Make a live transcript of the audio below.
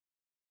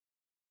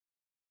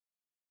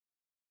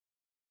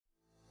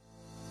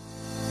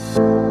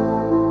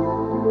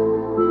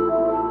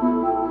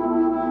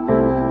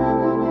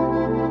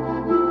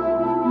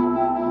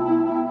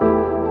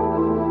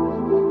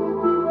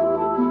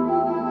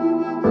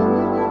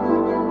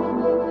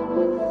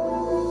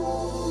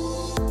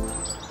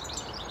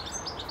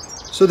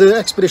So the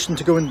expedition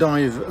to go and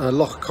dive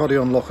Loch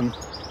Coire on Lochain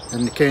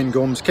in the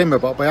Cairngorms came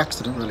about by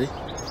accident really.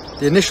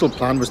 The initial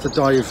plan was to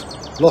dive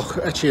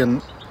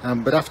Lochain,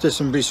 but after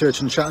some research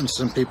and chatting to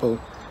some people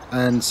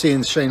and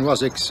seeing Shane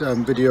Wazick's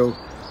video,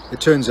 it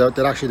turns out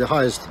that actually the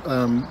highest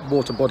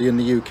water body in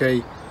the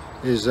UK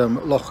is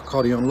Loch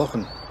Coire on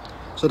Lochain.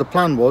 So the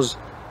plan was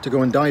to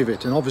go and dive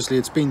it, and obviously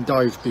it's been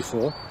dived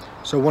before,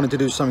 so I wanted to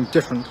do something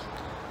different.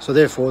 So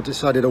therefore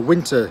decided a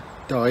winter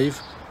dive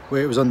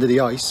where it was under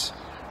the ice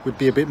would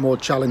be a bit more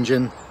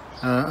challenging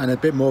and a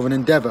bit more of an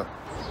endeavour.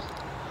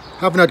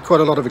 Having had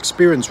quite a lot of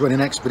experience running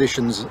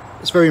expeditions,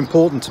 it's very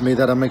important to me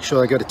that I make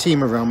sure I get a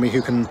team around me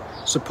who can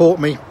support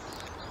me.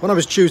 When I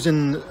was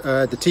choosing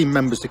the team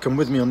members to come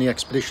with me on the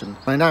expedition,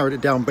 I narrowed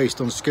it down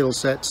based on skill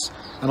sets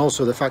and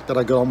also the fact that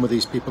I got on with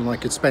these people and I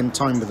could spend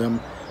time with them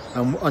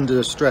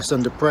under stress,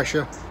 under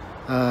pressure,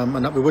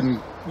 and that we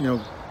wouldn't,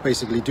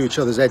 basically do each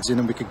other's heads in,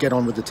 and we could get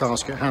on with the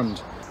task at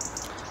hand.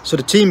 So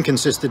the team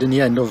consisted in the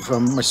end of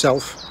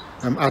myself,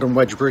 Adam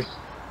Wedgbury,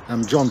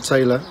 John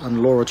Taylor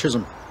and Laura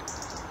Chisholm,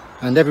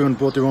 and everyone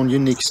brought their own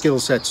unique skill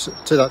sets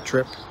to that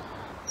trip.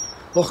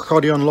 Loch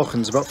Coire on Lochain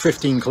is about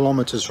 15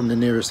 kilometres from the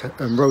nearest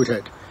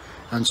roadhead,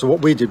 and so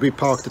what we did, we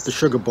parked at the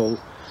Sugar Bowl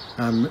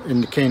in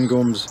the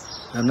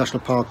Cairngorms National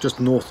Park just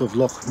north of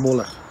Loch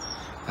Coire,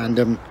 and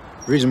the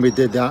reason we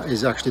did that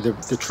is actually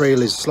the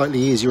trail is slightly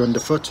easier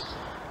underfoot,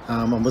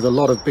 and with a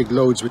lot of big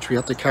loads which we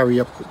had to carry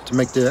up to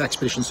make the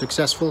expedition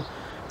successful,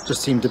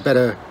 just seemed a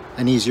better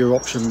and easier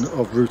option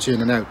of route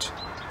in and out.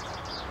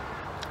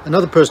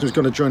 Another person who's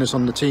going to join us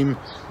on the team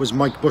was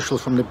Mike Bushell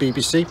from the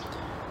BBC.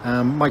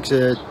 Mike's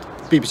a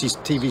BBC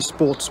TV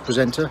sports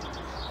presenter,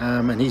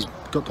 and he's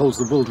holds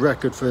the world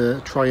record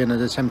for trying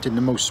and attempting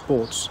the most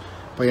sports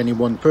by any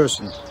one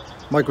person.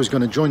 Mike was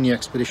going to join the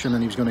expedition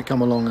and he was going to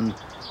come along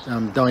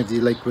and dive the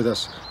lake with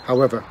us.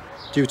 However,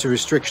 due to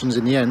restrictions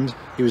in the end,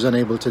 he was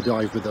unable to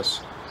dive with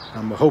us.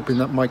 We're hoping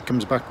that Mike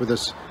comes back with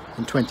us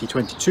in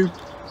 2022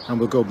 and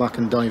we'll go back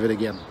and dive it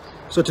again.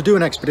 So to do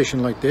an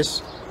expedition like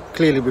this,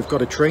 clearly we've got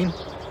to train.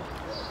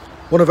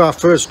 One of our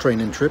first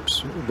training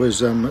trips was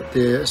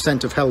the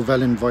ascent of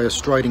Helvellyn via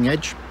Striding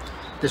Edge.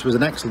 This was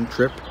an excellent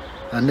trip,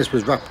 and this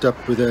was wrapped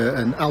up with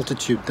an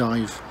altitude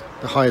dive,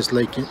 the highest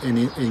lake in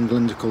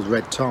England, called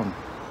Red Tarn.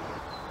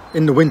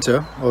 In the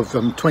winter of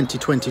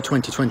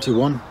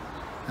 2020-2021,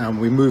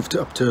 we moved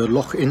up to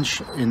Lochain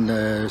in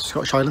the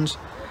Scottish Highlands,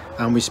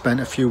 and we spent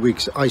a few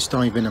weeks ice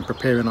diving and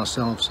preparing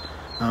ourselves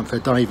for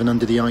diving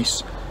under the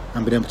ice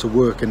and being able to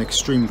work in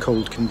extreme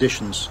cold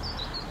conditions.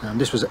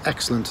 This was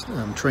excellent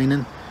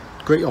training,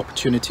 great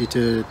opportunity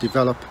to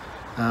develop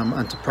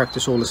and to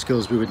practice all the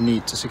skills we would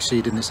need to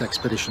succeed in this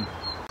expedition.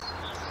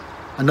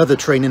 Another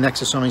training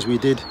exercise we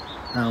did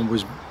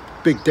was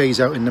big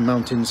days out in the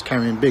mountains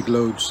carrying big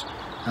loads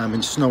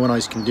in snow and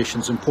ice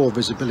conditions and poor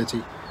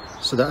visibility,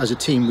 so that as a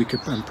team we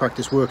could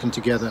practice working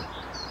together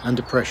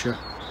under pressure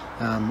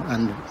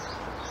and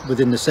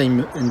within the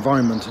same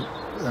environment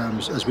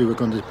as we were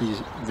going to be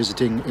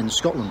visiting in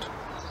Scotland.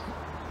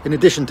 In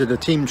addition to the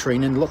team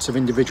training, lots of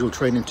individual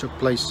training took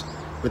place,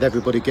 with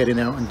everybody getting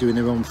out and doing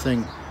their own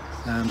thing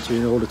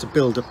in order to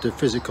build up the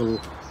physical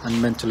and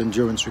mental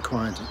endurance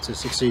required to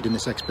succeed in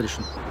this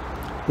expedition.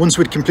 Once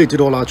we'd completed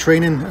all our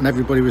training and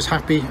everybody was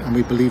happy and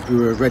we believed we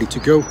were ready to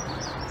go,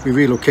 we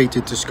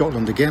relocated to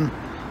Scotland again,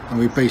 and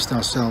we based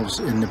ourselves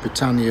in the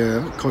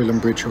Britannia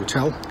Coilham Bridge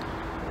Hotel,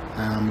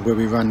 where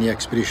we ran the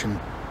expedition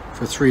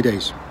for 3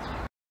 days.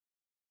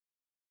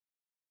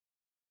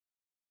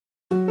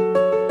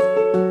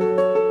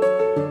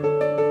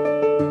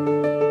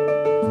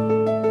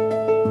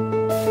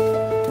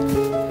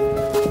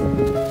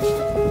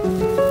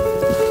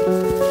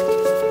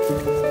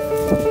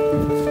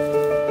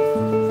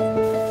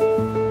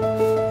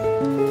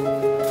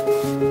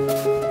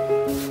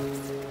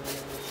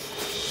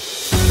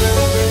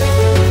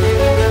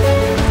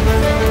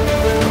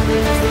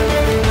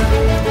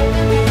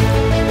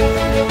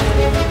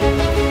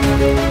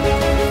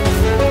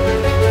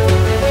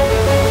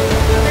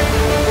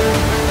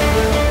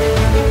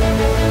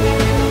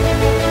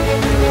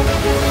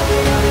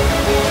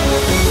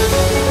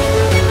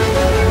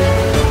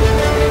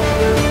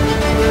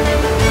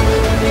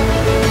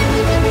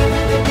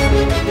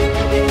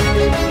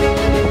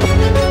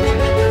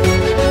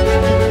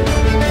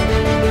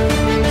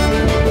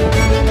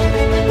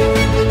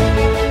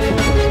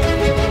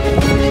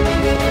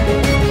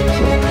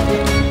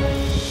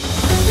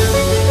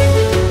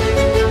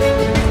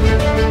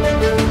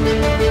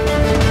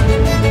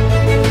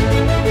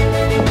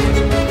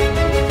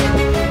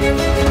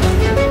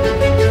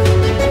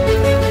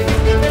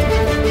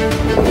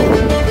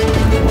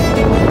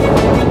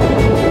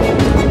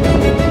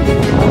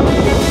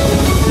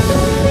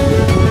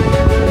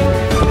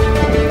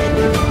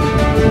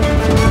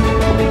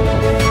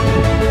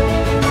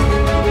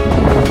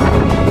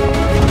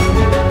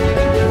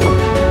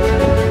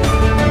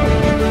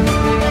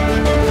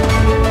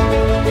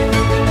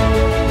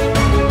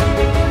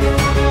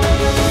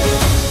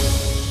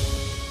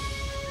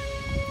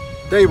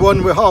 Day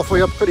one, we're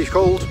halfway up, pretty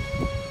cold,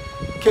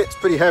 kit's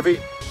pretty heavy,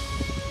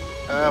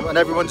 and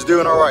everyone's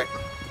doing all right.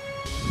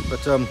 But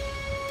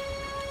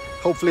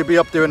hopefully be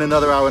up there in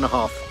another hour and a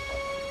half.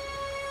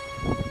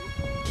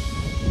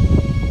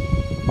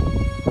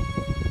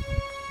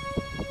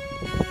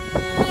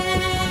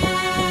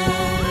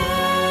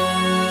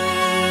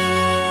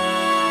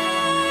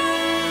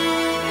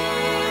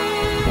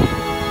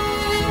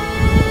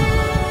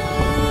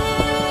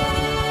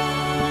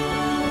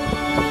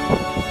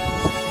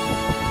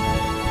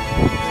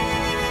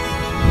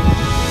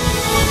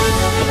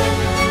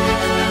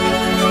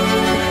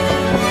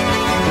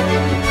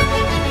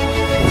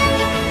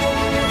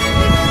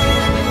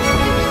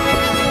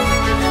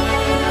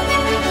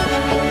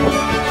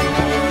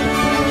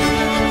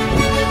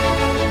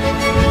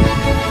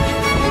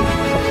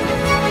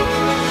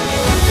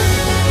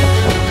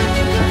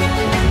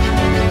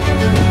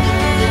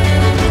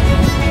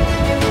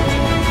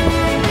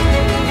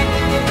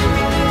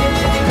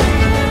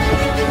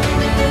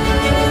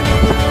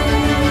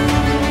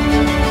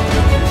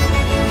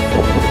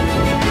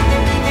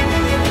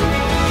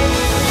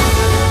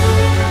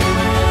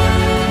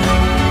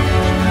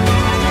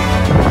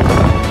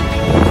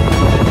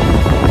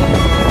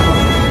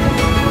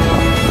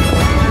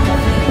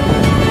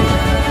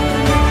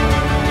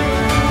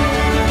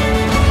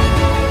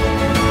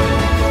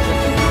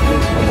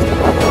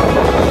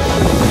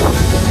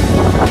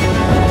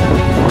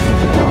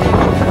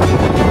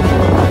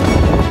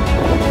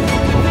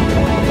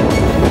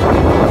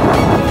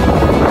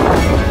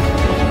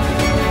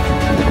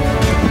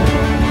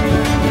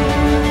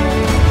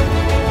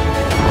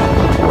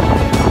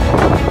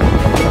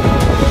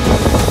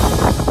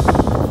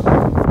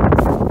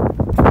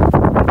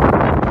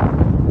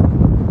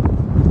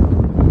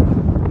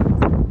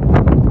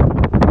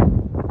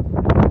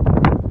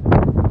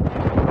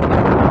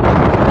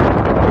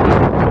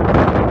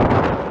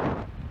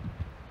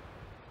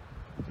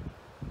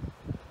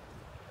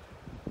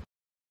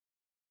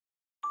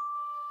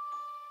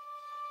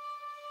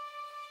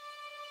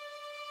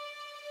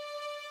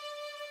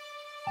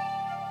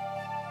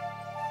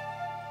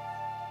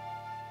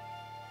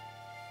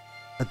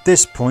 At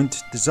this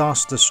point,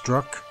 disaster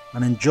struck,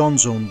 and in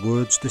John's own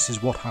words, this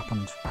is what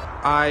happened.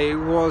 I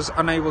was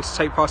unable to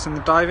take part in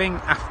the diving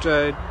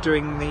after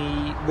doing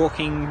the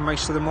walking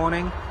most of the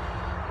morning,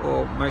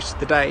 or most of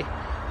the day.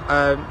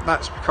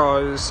 That's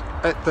because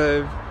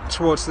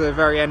towards the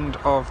very end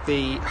of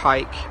the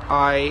hike,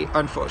 I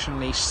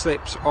unfortunately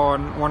slipped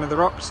on one of the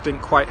rocks,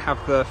 didn't quite have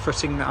the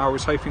footing that I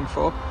was hoping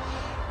for,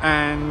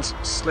 and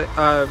slipped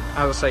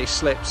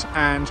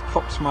and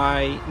popped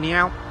my knee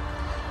out.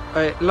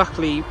 It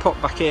luckily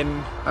popped back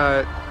in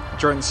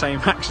during the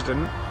same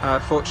accident,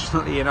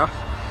 fortunately enough.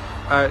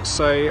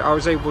 So I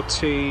was able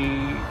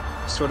to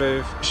sort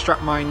of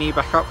strap my knee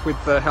back up with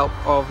the help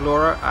of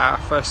Laura, our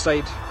first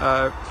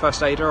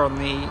aider on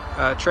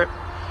the trip,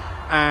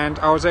 and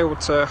I was able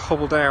to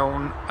hobble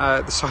down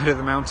the side of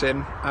the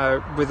mountain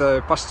with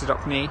a busted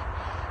up knee,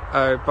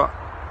 but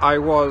I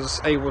was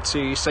able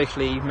to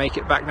safely make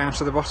it back down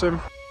to the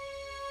bottom.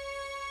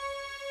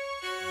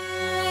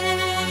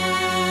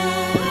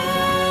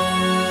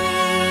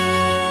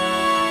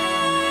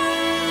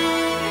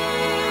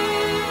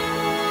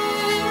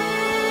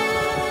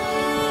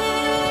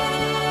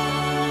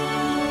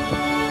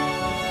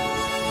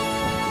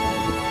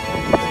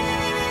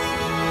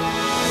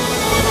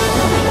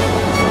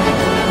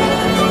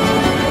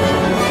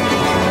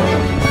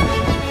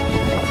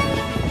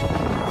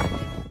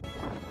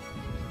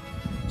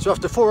 So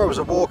after 4 hours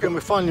of walking,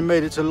 we finally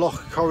made it to Loch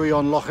Coire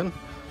on Lochain.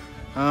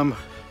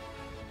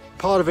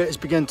 Part of it has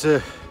begun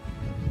to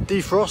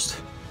defrost,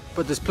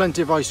 but there's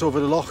plenty of ice over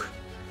the loch,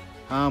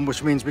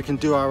 which means we can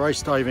do our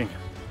ice diving.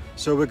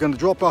 So we're going to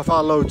drop off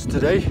our loads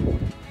today,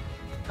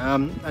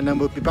 and then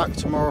we'll be back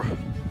tomorrow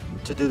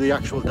to do the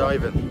actual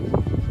diving.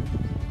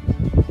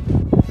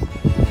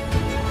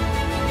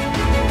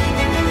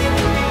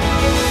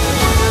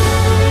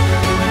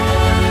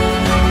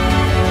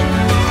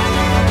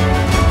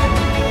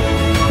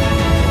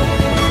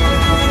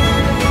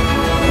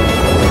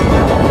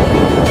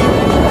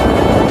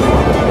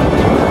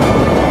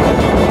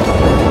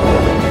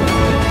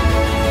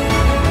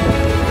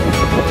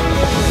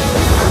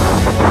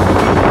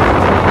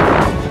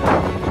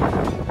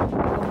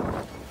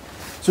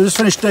 So just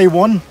finished day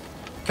one,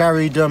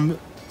 carried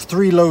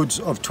 3 loads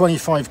of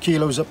 25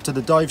 kilos up to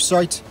the dive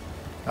site.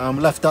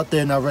 Left that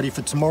there now ready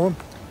for tomorrow.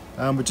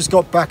 We just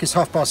got back, it's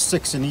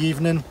 6:30 in the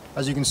evening.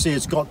 As you can see,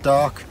 it's got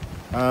dark.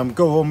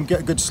 Go home, get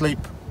a good sleep,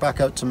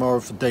 back out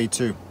tomorrow for day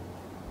 2.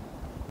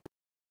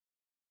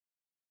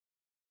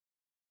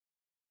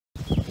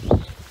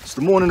 It's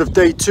the morning of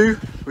day 2.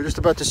 We're just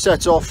about to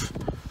set off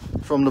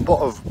from the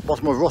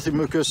bottom of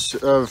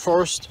Rothimucus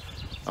forest,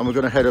 and we're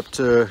going to head up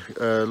to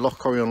Loch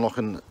Coire on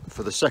Lochain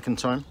for the second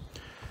time.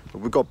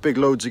 But we've got big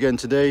loads again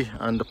today,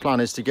 and the plan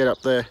is to get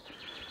up there,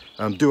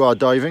 do our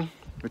diving,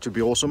 which would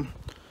be awesome,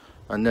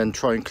 and then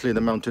try and clear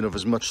the mountain of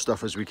as much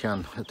stuff as we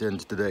can at the end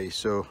of the day.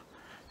 So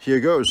here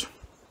goes.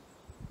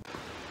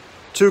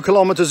 2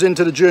 kilometers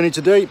into the journey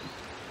today.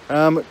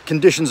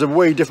 Conditions are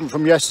way different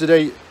from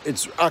yesterday.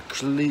 It's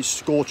actually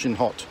scorching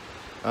hot.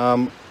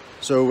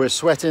 So we're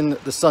sweating,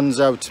 the sun's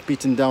out,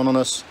 beating down on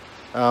us.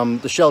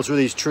 The shelter of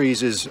these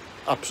trees is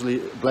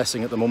absolutely a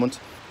blessing at the moment,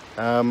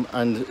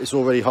 and it's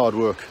already hard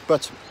work,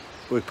 but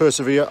we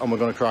persevere and we're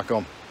going to crack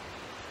on.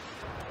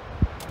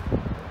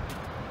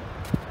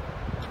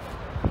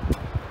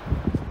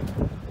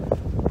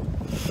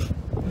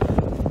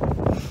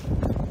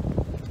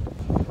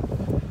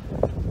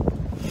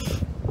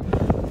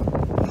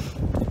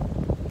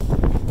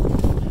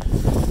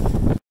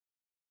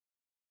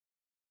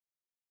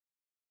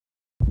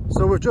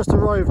 So we've just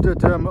arrived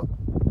at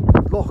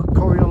Loch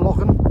Coire and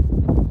Lochain,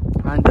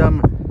 and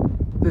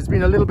there's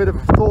been a little bit of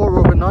a thaw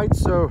overnight,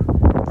 so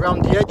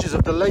around the edges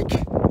of the lake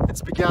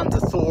it's began to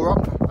thaw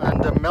up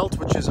and melt,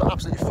 which is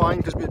absolutely fine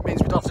because it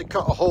means we don't have to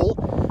cut a hole.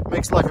 It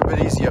makes life a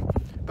bit easier.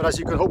 But as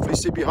you can hopefully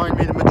see behind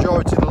me, the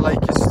majority of the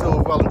lake is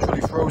still well and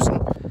truly frozen,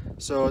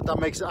 so that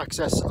makes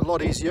access a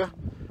lot easier.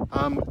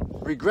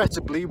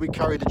 Regrettably, we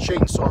carried a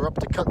chainsaw up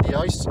to cut the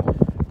ice,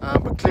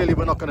 but clearly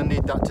we're not going to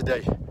need that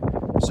today.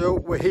 So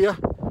we're here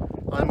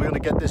and we're going to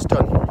get this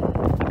done.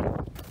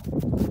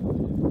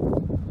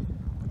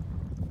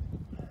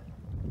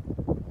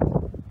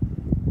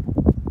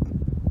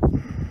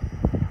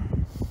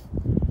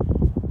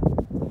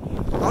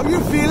 How are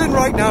you feeling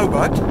right now,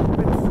 bud?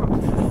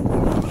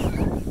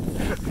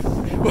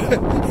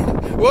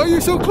 Why are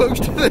you so close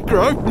to the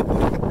ground?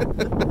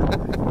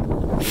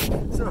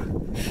 So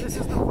this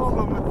is the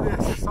problem with the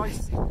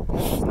exercise.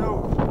 Snow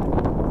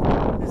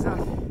is that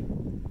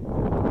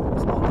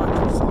it's not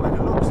actually solid.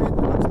 It looks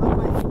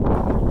lovely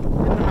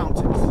in the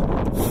mountains.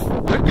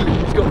 Luckily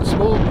he's got a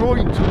small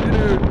groin, so you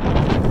know.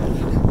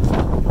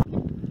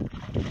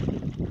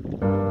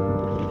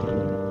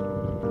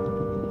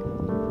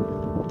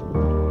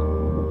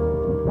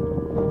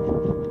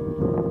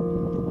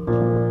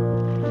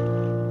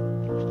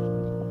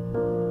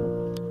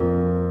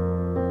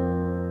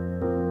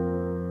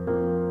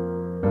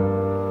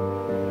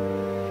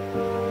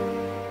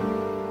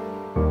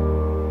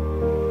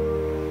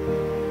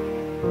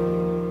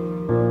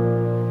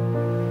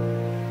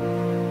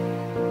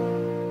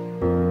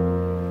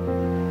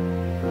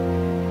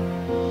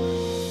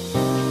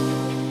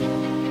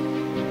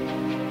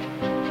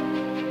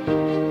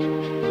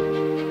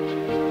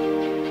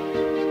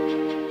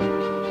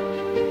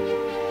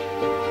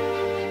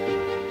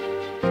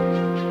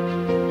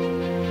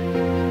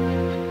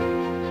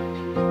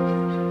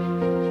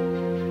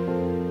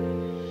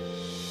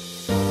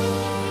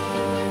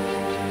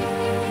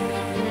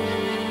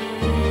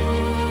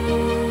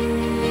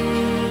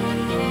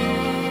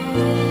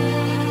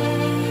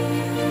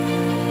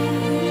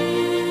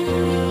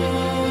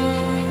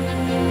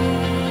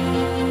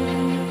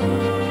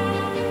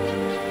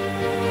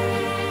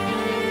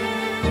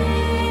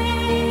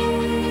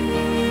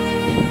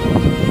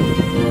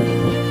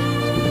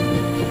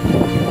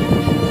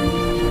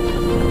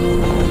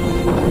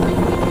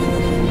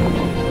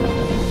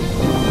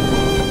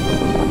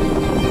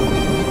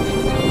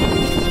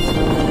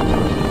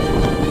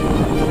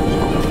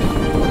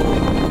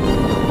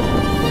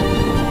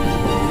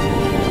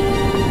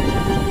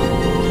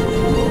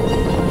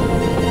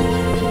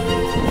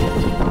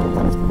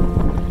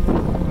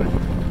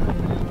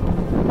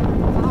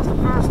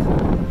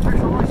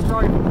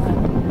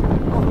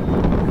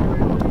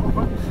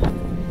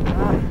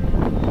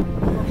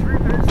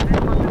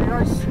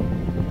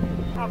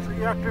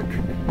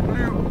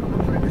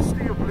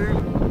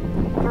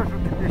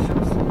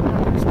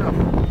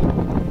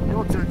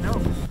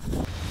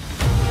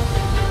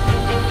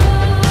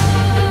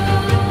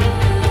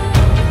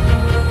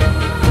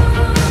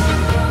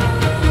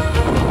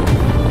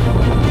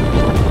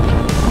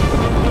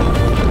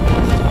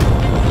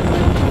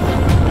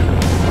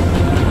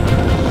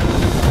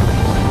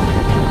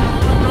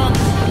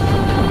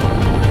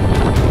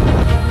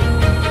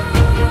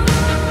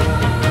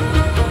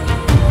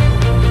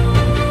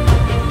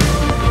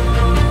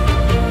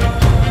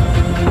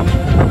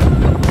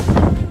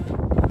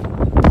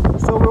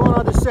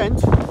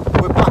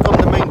 We're back on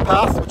the main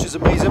path, which is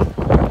amazing,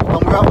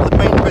 and we're out on the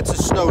main bits of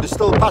snow. There's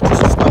still patches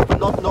of snow,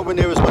 but nowhere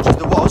near as much as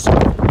there was.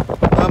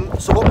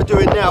 So what we're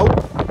doing now,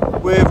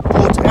 we've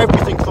brought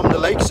everything from the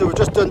lake, so we've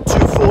just done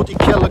two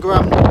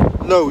 40-kilogram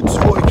loads,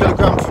 40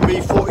 kilogram for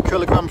me, 40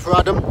 kilogram for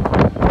Adam.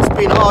 It's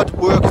been hard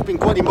work, it's been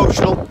quite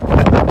emotional,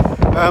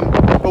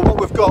 but what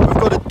we've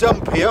got a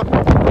dump here,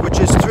 which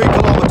is 3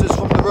 kilometers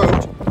from the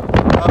road,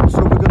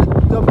 so we're going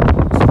to dump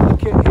some of the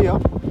kit here,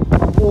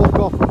 walk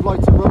off with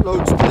lighter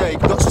loads today.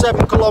 We've got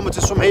 7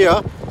 kilometers from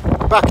here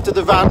back to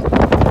the van,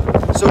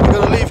 so we're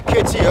going to leave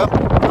kit here,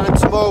 and then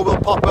tomorrow we'll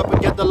pop up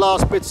and get the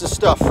last bits of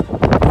stuff.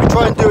 If we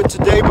try and do it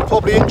today, we'll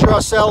probably injure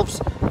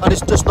ourselves, and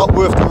it's just not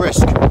worth the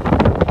risk.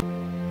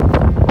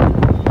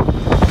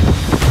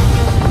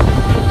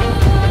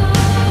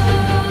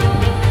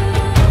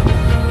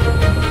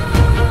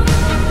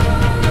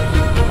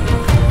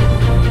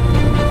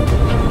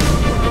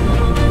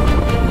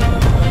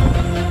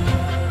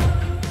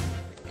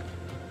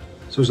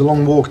 So it was a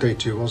long walk, day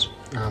 2 was,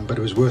 but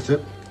it was worth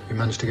it. We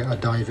managed to get our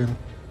dive in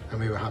and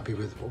we were happy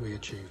with what we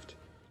achieved.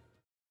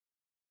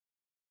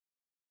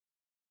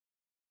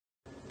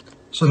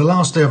 So the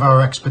last day of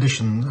our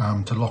expedition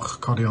to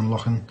Loch Coire on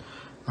Lochain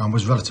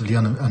was relatively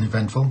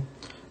uneventful.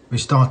 We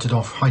started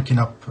off hiking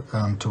up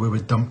to where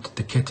we dumped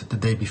the kit the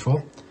day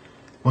before.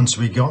 Once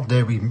we got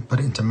there, we put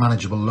it into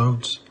manageable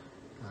loads.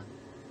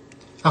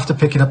 After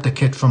picking up the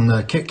kit from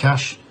the kit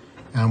cache,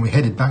 we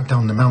headed back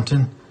down the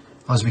mountain.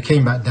 As we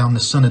came back down, the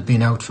sun had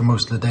been out for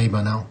most of the day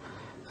by now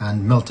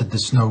and melted the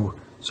snow,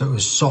 so it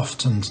was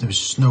soft, and there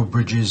was snow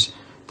bridges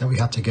that we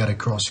had to get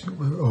across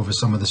over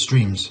some of the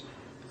streams,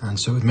 and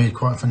so it made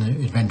quite an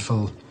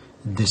eventful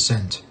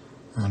descent.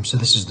 So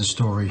this is the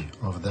story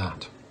of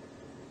that.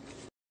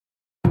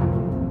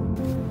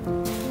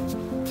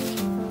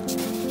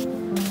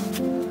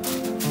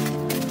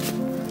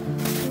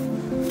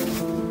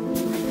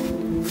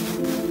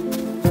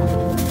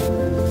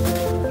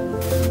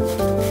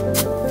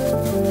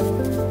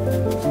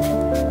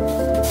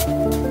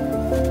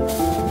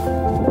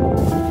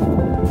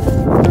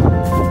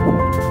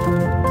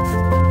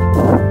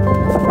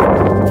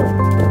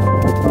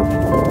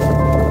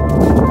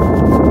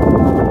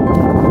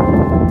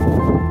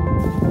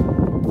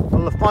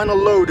 Final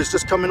load is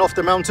just coming off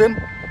the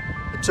mountain.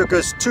 It took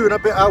us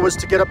 2.5 hours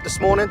to get up this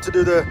morning to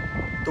do the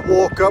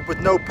walk up with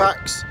no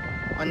packs,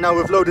 and now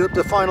we've loaded up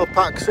the final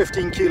pack,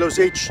 15 kilos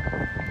each,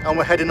 and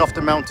we're heading off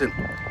the mountain.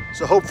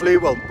 So hopefully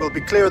we'll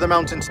be clear of the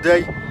mountain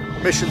today.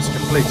 Mission's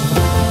complete.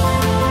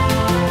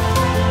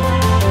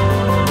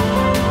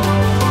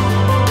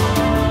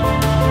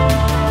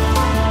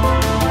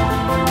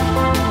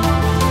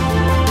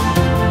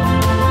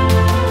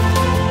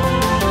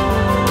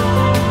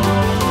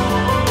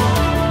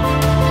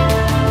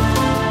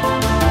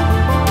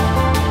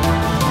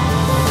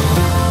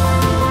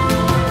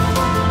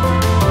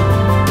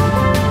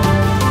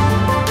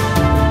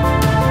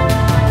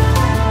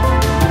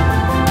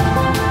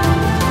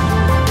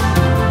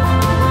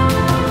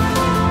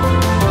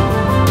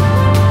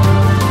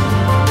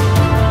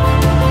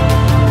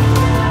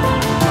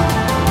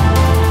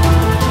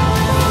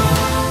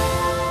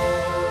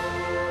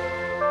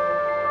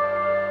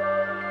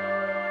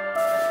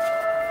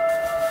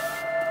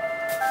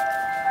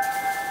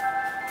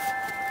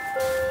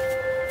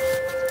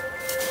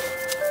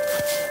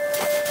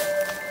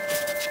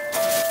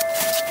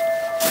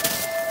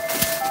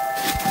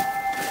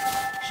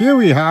 Here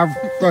we have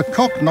the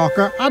cock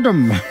knocker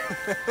Adam,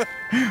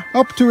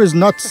 up to his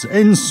nuts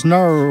in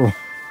snow.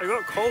 I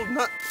got cold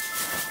nut.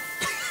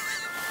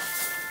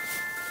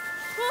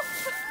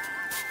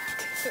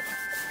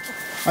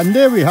 And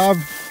there we have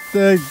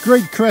the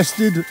great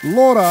crested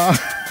Laura,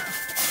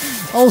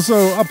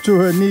 also up to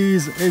her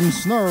knees in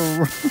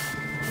snow.